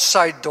the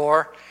outside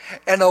door,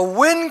 and a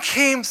wind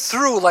came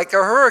through like a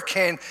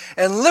hurricane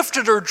and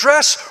lifted her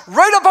dress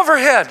right above her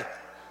head.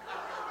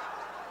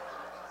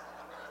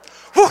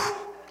 Whew.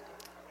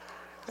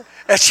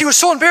 And she was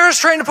so embarrassed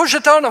trying to push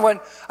it down,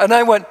 and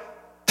I went,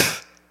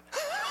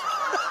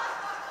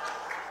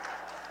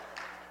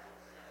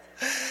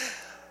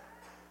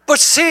 But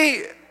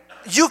see,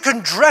 you can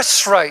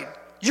dress right.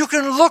 You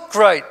can look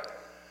right.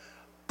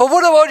 But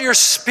what about your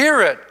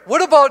spirit?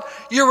 What about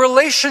your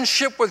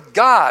relationship with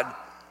God?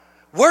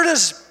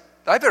 I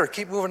better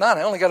keep moving on.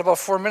 I only got about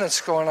 4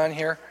 minutes going on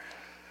here.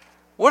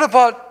 What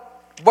about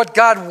what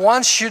God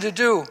wants you to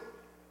do?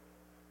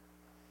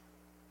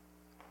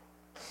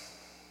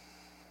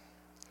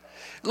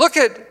 Look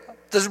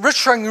at the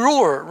rich young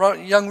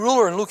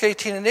ruler in Luke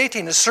 18 and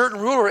 18. A certain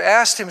ruler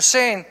asked him,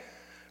 saying,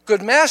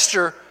 Good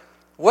master,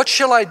 what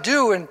shall I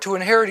do to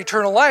inherit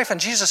eternal life?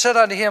 And Jesus said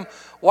unto him,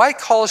 Why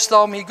callest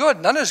thou me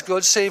good? None is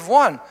good save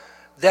one,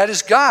 that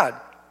is God.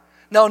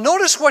 Now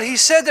notice what he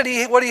said,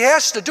 what he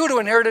has to do to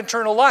inherit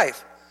eternal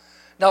life.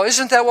 Now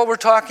isn't that what we're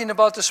talking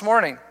about this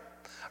morning?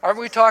 Aren't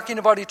we talking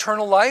about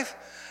eternal life?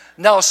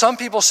 Now some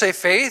people say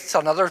faith,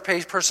 another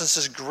person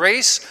says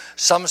grace,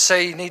 some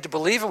say you need to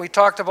believe, and we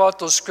talked about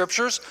those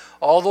scriptures.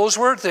 All those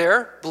were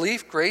there,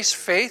 belief, grace,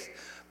 faith,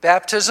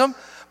 baptism.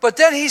 But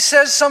then he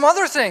says some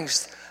other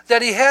things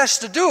that he has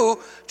to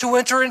do to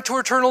enter into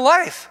eternal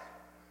life.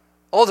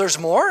 Oh, there's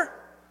more?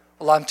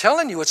 Well, I'm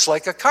telling you, it's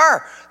like a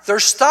car.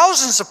 There's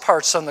thousands of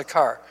parts on the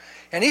car.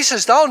 And he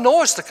says, Thou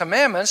knowest the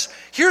commandments.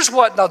 Here's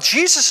what, now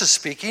Jesus is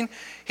speaking.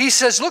 He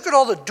says, look at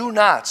all the do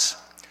nots.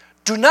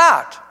 Do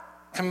not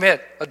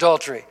commit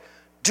adultery.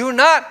 Do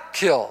not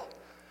kill.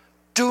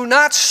 Do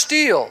not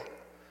steal.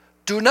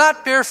 Do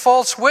not bear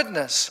false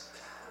witness.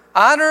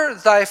 Honor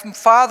thy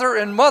father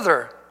and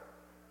mother.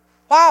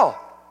 Wow.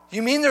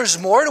 You mean there's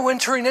more to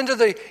entering into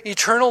the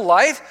eternal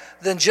life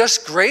than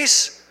just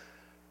grace?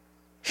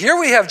 Here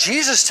we have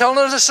Jesus telling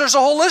us there's a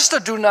whole list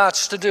of do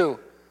nots to do.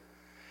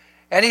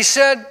 And he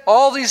said,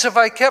 all these have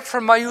I kept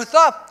from my youth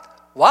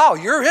up. Wow,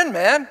 you're in,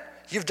 man.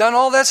 You've done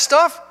all that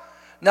stuff.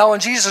 Now when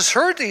Jesus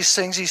heard these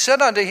things, he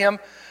said unto him,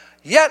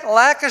 Yet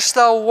lackest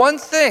thou one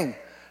thing.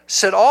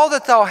 Sell all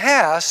that thou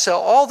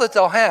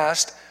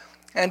hast,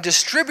 and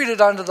distribute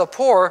it unto the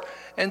poor,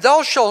 and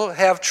thou shalt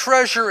have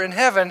treasure in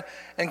heaven,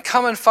 and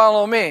come and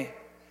follow me.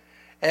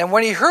 And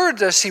when he heard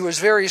this, he was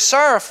very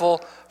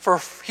sorrowful, for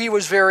he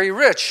was very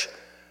rich.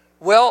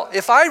 Well,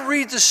 if I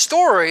read the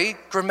story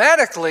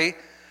grammatically,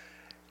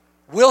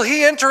 will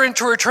he enter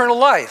into eternal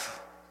life?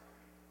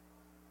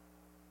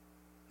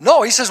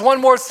 No, he says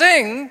one more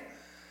thing.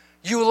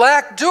 you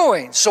lack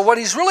doing. So what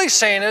he's really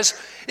saying is,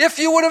 if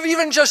you would have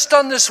even just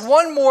done this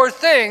one more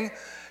thing,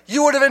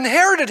 you would have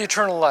inherited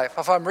eternal life,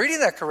 if I'm reading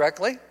that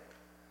correctly.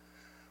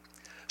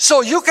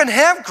 So you can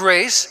have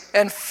grace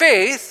and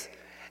faith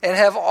and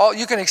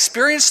you can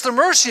experience the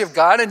mercy of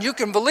God and you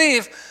can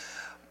believe,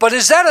 but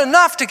is that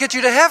enough to get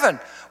you to heaven?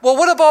 Well,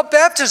 what about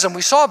baptism?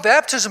 We saw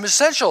baptism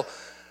essential.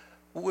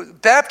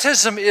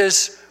 Baptism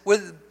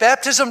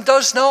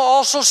does now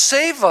also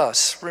save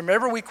us.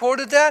 Remember we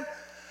quoted that?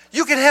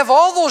 You can have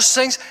all those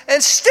things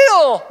and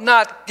still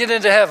not get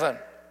into heaven.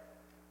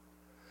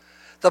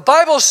 The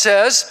Bible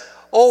says,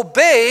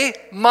 obey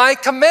my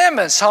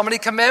commandments. How many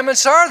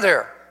commandments are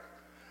there?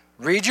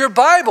 Read your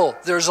Bible.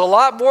 There's a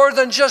lot more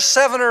than just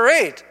 7 or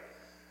 8.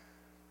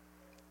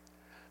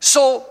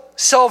 So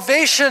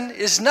salvation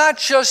is not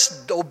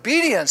just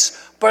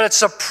obedience, but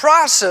it's a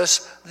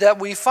process that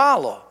we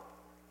follow.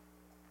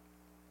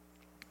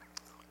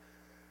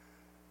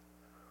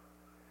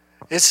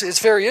 It's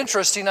very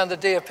interesting on the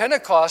day of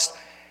Pentecost,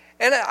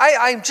 and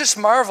I just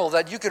marvel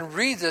that you can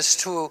read this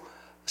to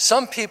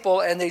some people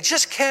and they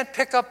just can't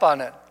pick up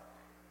on it.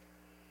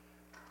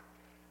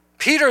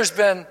 Peter's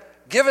been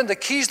given the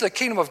keys to the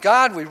kingdom of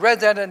God. We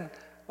read that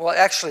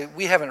actually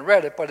we haven't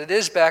read it, but it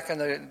is back in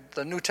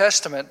the New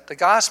Testament, the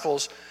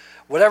Gospels.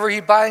 Whatever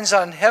he binds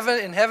in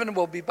heaven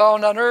will be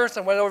bound on earth,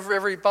 and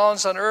whatever he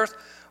binds on earth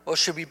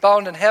should be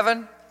bound in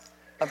heaven.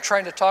 I'm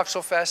trying to talk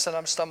so fast that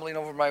I'm stumbling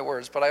over my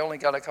words, but I only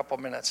got a couple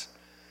minutes.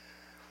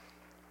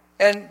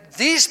 And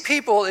these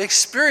people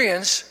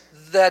experience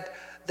that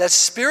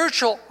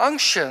spiritual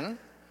unction,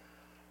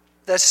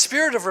 that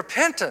spirit of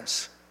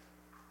repentance.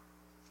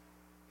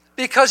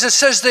 Because it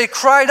says they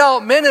cried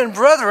out, men and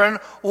brethren,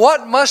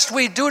 what must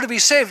we do to be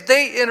saved?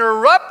 They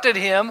interrupted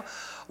him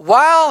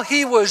while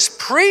he was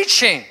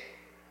preaching.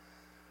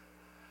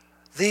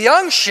 The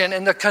unction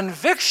and the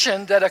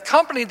conviction that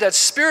accompanied that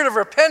spirit of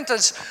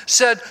repentance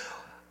said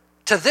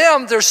to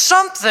them, there's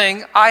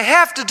something I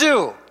have to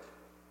do.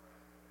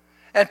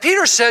 And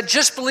Peter said,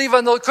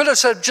 could have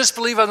said, just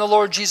believe on the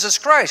Lord Jesus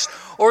Christ.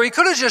 Or he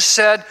could have just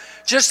said,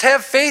 just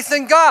have faith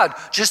in God.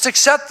 Just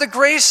accept the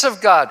grace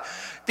of God.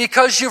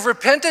 Because you've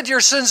repented, your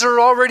sins are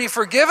already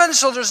forgiven,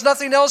 so there's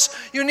nothing else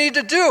you need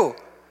to do.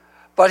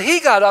 But he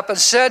got up and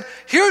said,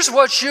 here's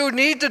what you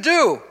need to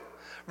do.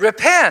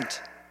 Repent.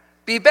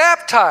 Be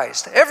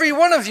baptized, every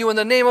one of you, in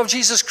the name of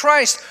Jesus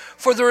Christ,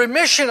 for the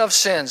remission of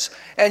sins,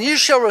 and you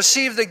shall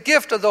receive the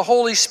gift of the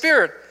Holy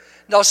Spirit.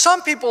 Now,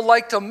 some people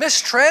like to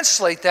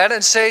mistranslate that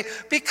and say,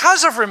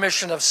 because of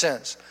remission of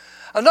sins.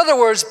 In other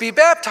words, be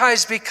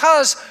baptized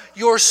because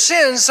your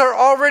sins are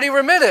already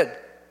remitted.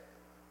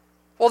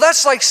 Well,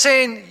 that's like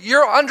saying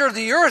you're under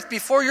the earth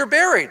before you're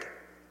buried.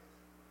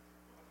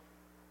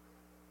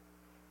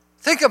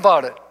 Think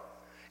about it.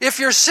 If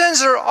your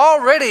sins are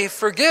already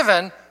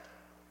forgiven,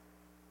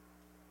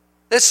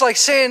 it's like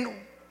saying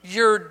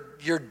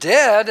you're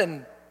dead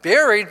and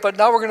buried, but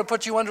now we're going to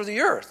put you under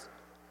the earth.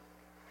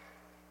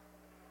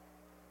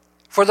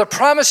 For the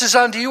promise is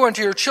unto you and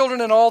to your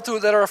children and all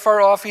that are far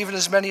off, even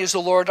as many as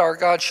the Lord our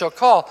God shall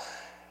call.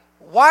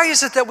 Why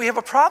is it that we have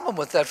a problem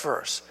with that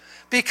verse?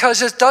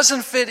 Because it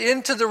doesn't fit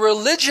into the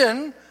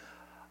religion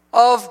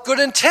of good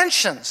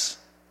intentions.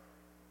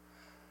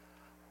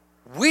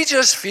 We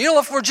just feel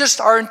if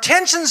our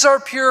intentions are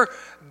pure,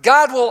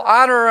 God will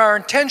honor our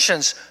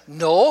intentions.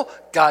 No,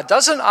 God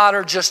doesn't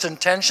honor just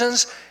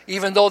intentions,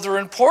 even though they're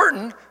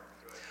important,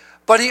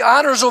 but he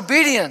honors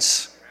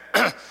obedience.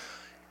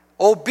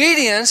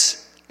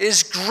 Obedience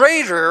is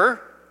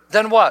greater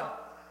than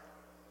what?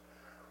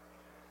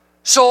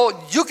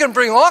 So you can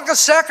bring all the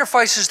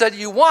sacrifices that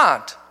you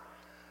want,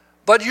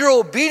 but your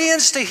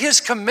obedience to his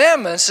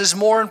commandments is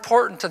more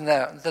important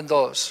than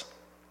those.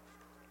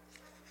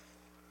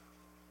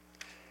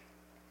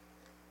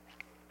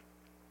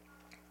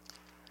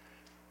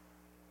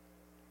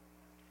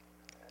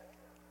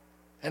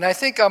 And I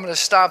think I'm going to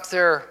stop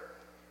there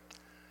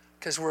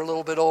because we're a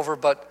little bit over,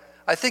 but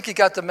I think you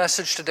got the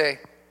message today.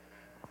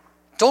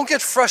 Don't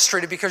get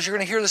frustrated because you're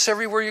going to hear this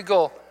everywhere you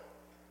go.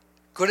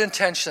 Good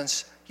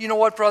intentions. You know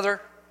what, Brother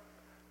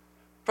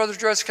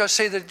Dretzka,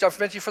 say that I've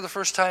met you for the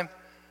first time.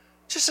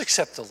 Just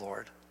accept the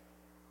Lord.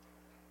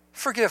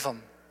 Forgive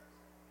him.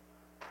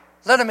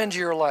 Let him into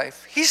your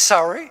life. He's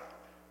sorry.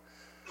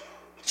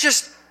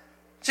 Just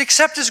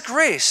accept his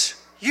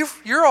grace.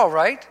 You're all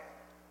right.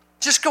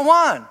 Just go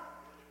on.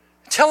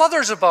 Tell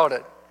others about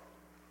it.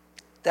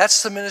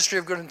 That's the ministry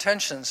of good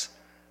intentions.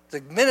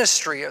 The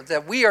ministry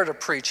that we are to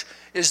preach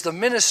is the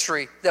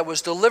ministry that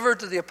was delivered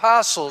to the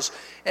apostles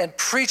and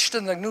preached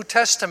in the New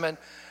Testament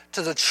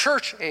to the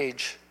church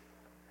age.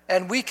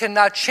 And we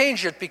cannot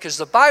change it because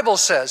the Bible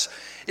says,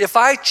 if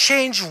I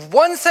change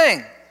one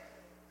thing,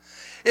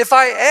 if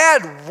I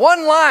add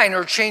one line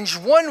or change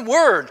one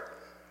word,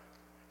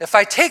 if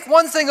I take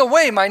one thing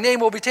away, my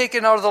name will be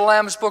taken out of the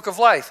Lamb's book of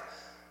life.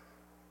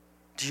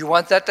 Do you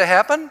want that to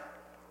happen?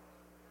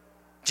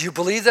 Do you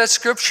believe that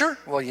scripture?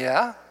 Well,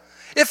 yeah.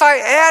 If I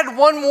add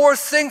one more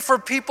thing for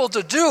people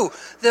to do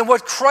than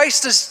what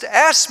Christ has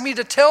asked me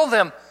to tell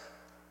them,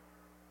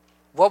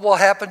 what will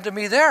happen to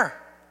me there?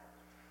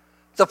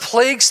 The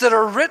plagues that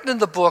are written in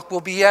the book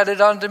will be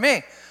added unto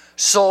me.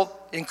 So,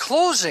 in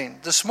closing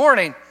this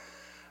morning,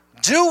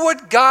 do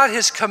what God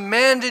has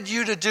commanded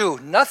you to do.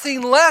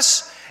 Nothing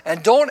less,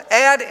 and don't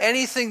add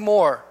anything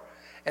more.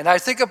 And I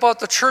think about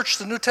the church,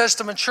 the New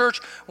Testament church,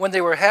 when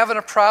they were having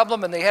a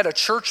problem and they had a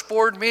church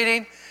board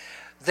meeting.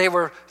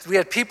 We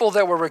had people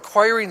that were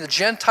requiring the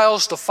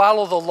Gentiles to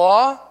follow the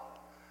law.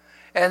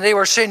 And they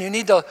were saying you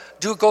need to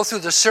go through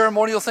the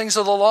ceremonial things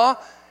of the law.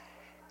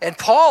 And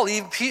Paul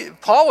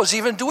was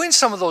even doing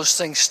some of those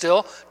things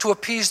still to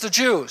appease the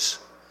Jews.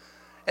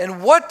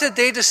 And what did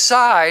they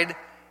decide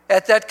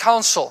at that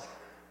council?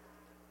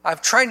 I'm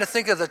trying to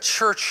think of the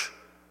church,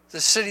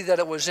 the city that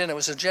it was in. It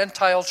was a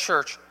Gentile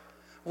church.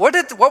 What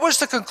was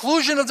the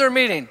conclusion of their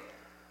meeting?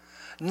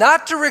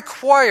 Not to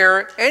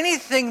require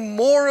anything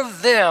more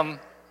of them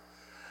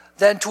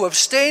than to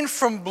abstain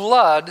from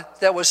blood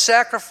that was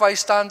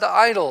sacrificed unto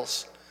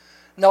idols.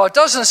 Now, it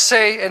doesn't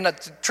say, and the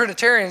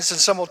Trinitarians, and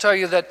some will tell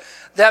you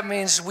that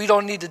means we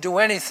don't need to do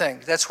anything.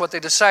 That's what they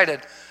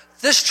decided.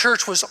 This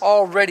church was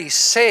already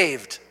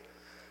saved.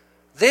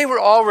 They were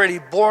already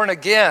born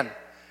again.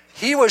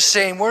 He was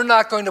saying we're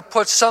not going to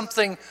put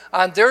something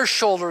on their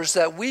shoulders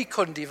that we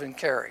couldn't even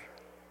carry.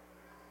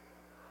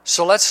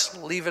 So let's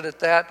leave it at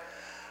that.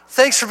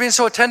 Thanks for being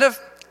so attentive.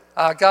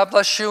 God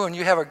bless you, and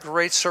you have a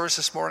great service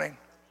this morning.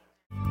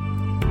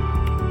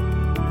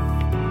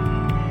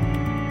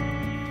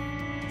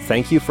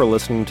 Thank you for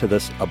listening to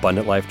this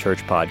Abundant Life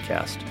Church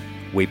podcast.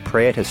 We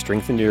pray it has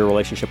strengthened your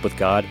relationship with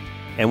God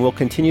and will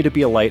continue to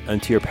be a light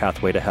unto your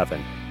pathway to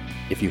heaven.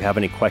 If you have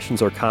any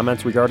questions or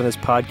comments regarding this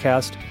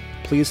podcast,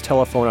 please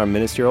telephone our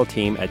ministerial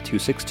team at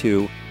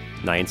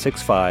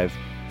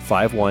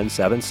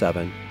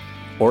 262-965-5177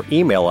 or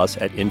email us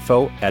at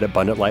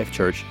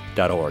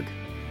info@abundantlifechurch.org.